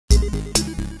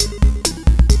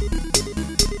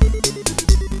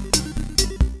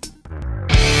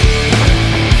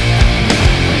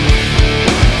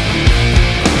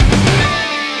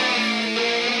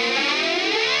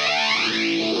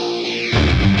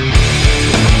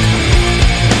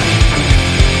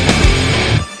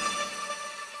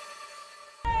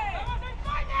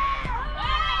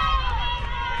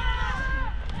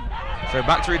We're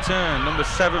back to return. Number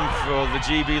 7 for the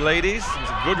GB ladies.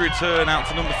 It's a good return out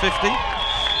to number 50.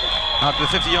 Out to the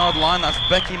 50-yard line, that's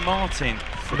Becky Martin.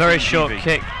 Very short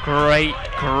kick, great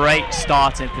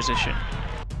starting position.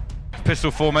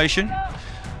 Pistol formation,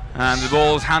 and the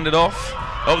ball's handed off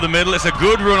up the middle. It's a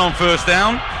good run on first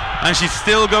down, and she's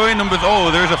still going. Oh,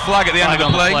 there is a flag at the end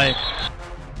of the play.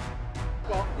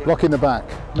 Block in the back,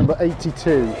 number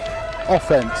 82,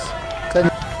 offense. 10,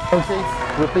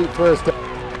 repeat first down.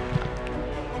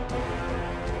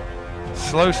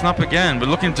 Slow snap again, but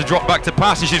looking to drop back to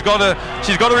pass, and she's got a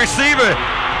receiver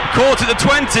caught at the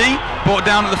 20, brought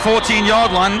down at the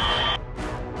 14-yard line.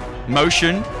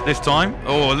 Motion this time.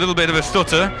 Oh, a little bit of a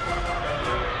stutter,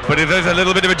 but it is a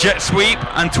little bit of a jet sweep,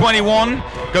 and 21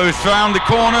 goes round the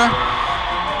corner.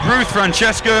 Ruth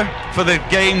Francesca for the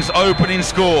game's opening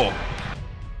score.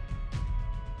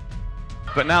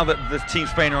 But now that the Team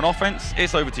Spain are on offense,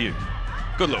 it's over to you.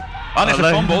 Good luck. And it's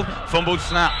a fumbled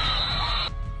snap.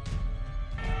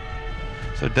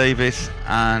 So Davis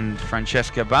and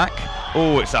Francesca back.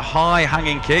 Oh, it's a high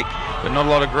hanging kick, but not a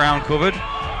lot of ground covered.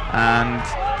 And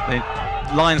the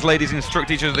Lions ladies instruct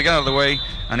each other to get out of the way,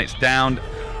 and it's down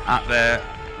at the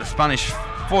Spanish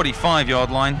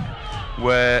 45-yard line,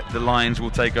 where the Lions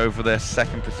will take over their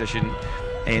second position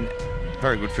in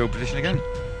very good field position again.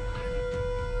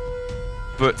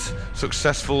 But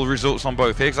successful results on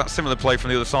both here, because that's similar play from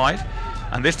the other side.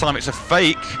 And this time it's a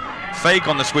fake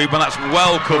on the sweep, and that's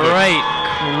well covered.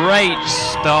 Great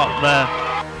start there.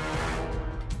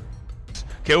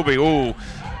 Kilby, oh,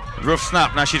 rough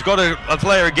snap. Now she's got a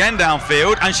player again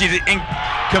downfield, and she's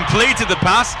completed the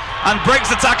pass and breaks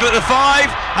the tackle at the 5,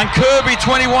 and Kirby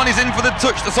 21 is in for the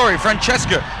touch. Sorry,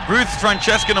 Francesca, Ruth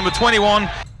Francesca, number 21.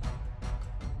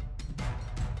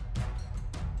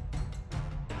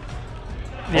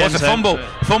 Oh, it's a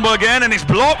fumble again, and it's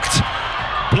blocked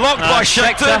by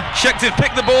Schechter. Schechter's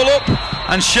picked the ball up,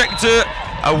 and Schechter,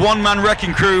 a one-man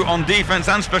wrecking crew on defense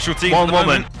and special teams. One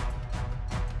woman.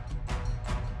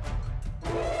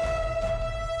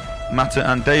 Mata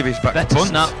and Davis back to punt.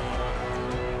 Snap.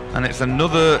 And it's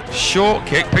another short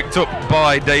kick picked up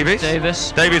by Davis.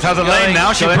 Davis has a lane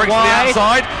now. She breaks to the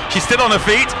outside. She's still on her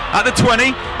feet at the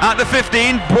 20, at the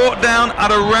 15, brought down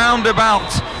at around about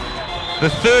the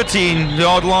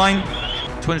 13-yard line.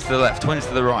 Twins to the left, twins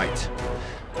to the right.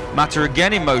 Mata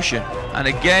again in motion, and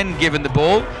again given the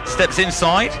ball, steps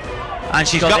inside, and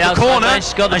she's got the corner, and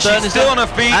she's still on her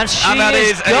feet, and that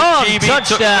is a GB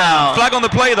touchdown. Flag on the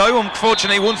play though,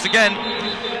 unfortunately, once again,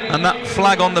 and that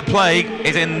flag on the play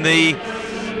is in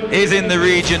the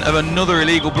region of another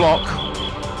illegal block.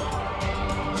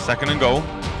 Second and goal.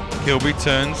 Kilby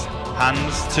turns,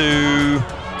 hands to,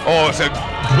 oh, it's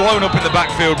blown up in the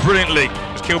backfield brilliantly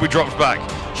as Kilby drops back.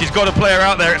 She's got a player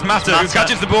out there, it's Mata who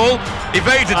catches the ball,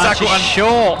 evades the tackle, and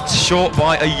short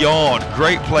by a yard.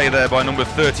 Great play there by number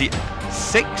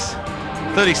 36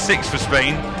 for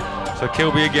Spain. So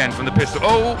Kilby again from the pistol.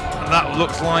 Oh, that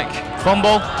looks like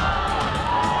fumble.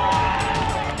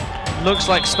 Looks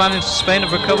like Spain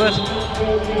have recovered.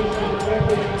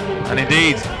 And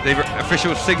indeed, the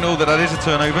officials signal that is a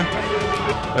turnover.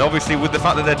 But obviously, with the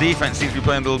fact that their defense seems to be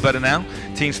playing a little better now,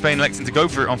 Team Spain electing to go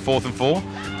for it on 4th and 4.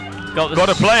 Got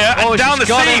a player, and down the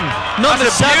seam.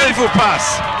 That's a beautiful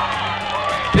pass.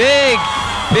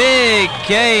 Big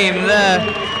game there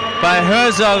by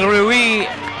Herzog Rui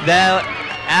del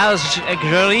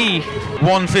Algeri.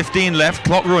 1:15 left,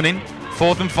 clock running.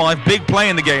 4th and 5, big play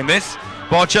in the game this.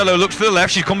 Barcello looks to the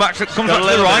left, she comes back to the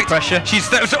right. Pressure. She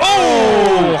steps,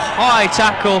 oh! High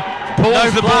tackle.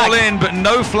 Pulls the ball in, but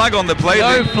no flag on the play.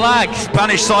 No flag.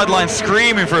 Spanish sideline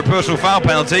screaming for a personal foul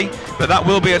penalty, but that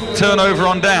will be a turnover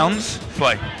on downs.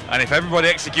 Play. And if everybody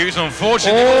executes,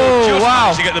 unfortunately, just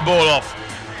managed to get the ball off.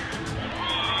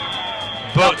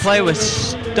 But that play was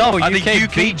stopped. At the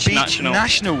UK Beach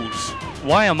Nationals.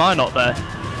 Why am I not there?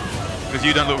 Because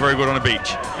you don't look very good on a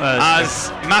beach.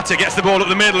 As Mata gets the ball up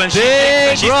the middle, and she's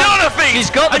still on her feet.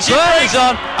 She's got the burns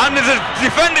on. And there's a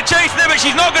defender chasing her, but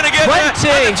she's not going to get 20,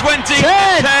 there. At the 20,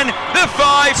 10, the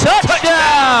 5,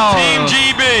 touchdown! Team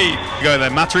GB. Go there,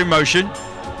 Mata in motion.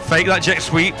 Fake that jet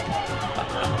sweep.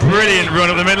 Brilliant run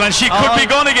up the middle, and she could be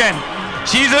gone again.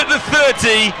 She's at the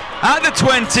 30, at the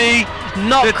 20.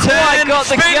 Not the 10 got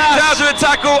the spins gas. out of the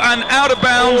tackle and out of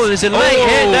bounds. Oh, there's a late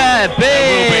hit there.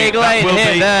 Big late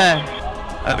hit there.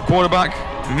 At the quarterback,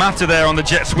 Mata there on the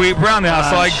jet sweep round the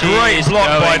outside. Great block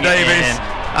by Davis,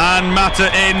 and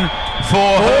Mata in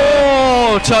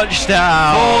for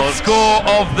touchdown. 4th score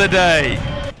of the day.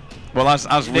 Well,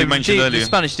 as we mentioned earlier, the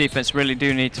Spanish defense really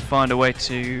do need to find a way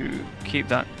to keep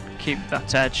that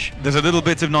edge. There's a little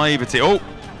bit of naivety. Oh,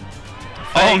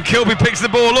 Oh, and Kilby picks the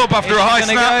ball up after a high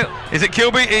snap. Go? Is it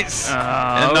Kilby? It's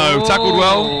no, tackled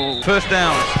well. First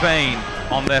down, Spain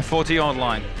on their 40-yard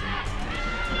line.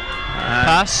 And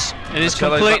pass. It is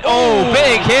complete. Oh,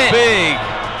 big hit. Big.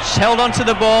 She's held onto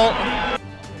the ball.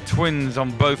 Twins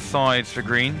on both sides for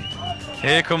Green.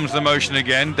 Here comes the motion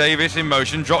again. Davis in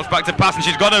motion, drops back to pass, and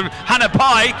she's got a Hannah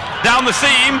Pye down the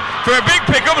seam for a big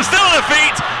pickup and still on her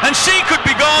feet, and she could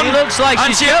be gone. It looks like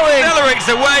and she's she going. accelerates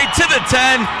away to the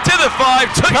 10, to the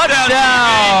 5, touchdown.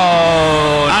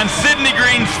 And Sydney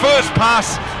Green's first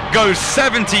pass goes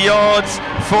 70 yards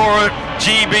for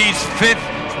GB's 5th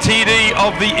TD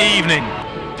of the evening.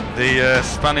 The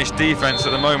Spanish defense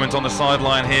at the moment on the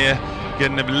sideline here,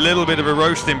 getting a little bit of a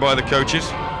roasting by the coaches.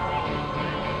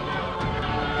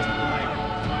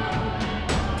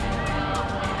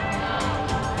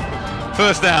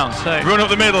 First down, run up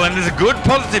the middle, and there's a good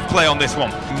positive play on this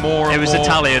one. It was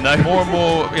Italian though. More and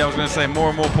more, yeah, I was going to say more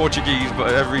and more Portuguese,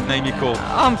 but every name you call.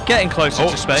 I'm getting closer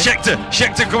to Spain.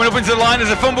 Schechter coming up into the line.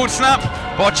 There's a fumbled snap.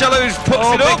 Barcelo's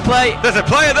puts it up. Big play. There's a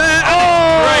player there.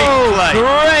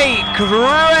 Great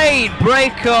play. Great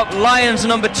break up. Lions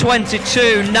number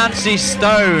 22, Nancy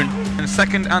Stone. And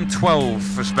 2nd and 12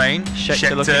 for Spain.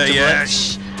 Schechter looking to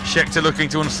blitz. Schechter looking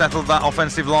to unsettle that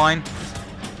offensive line.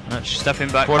 Stepping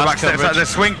back. Quarterback steps out, the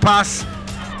swing pass.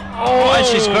 And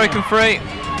she's broken free.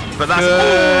 But that's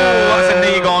a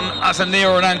knee gone. That's a knee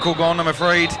or an ankle gone, I'm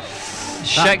afraid.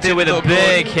 Schechter with a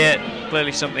big hit.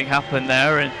 Clearly something happened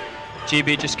there, and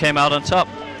GB just came out on top.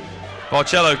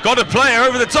 Barcello got a player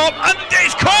over the top, and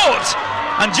it's caught!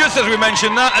 And just as we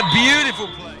mentioned that, a beautiful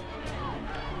play.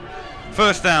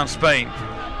 First down, Spain.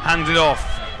 Hands it off.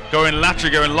 Going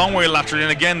lateral, going long way lateral,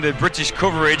 and again the British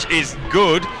coverage is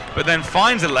good, but then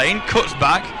finds a lane, cuts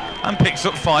back, and picks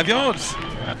up 5 yards.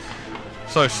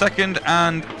 So 2nd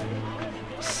and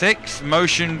 6,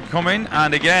 motion coming,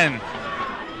 and again,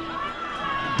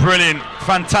 brilliant,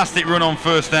 fantastic run on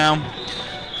first down.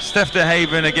 Steph de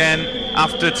Haven again,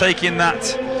 after taking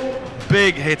that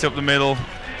big hit up the middle.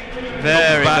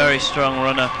 Very strong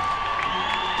runner.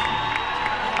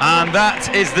 And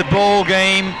that is the ball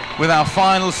game with our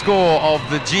final score of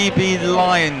the GB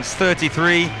Lions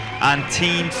 33 and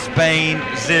Team Spain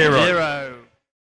 0.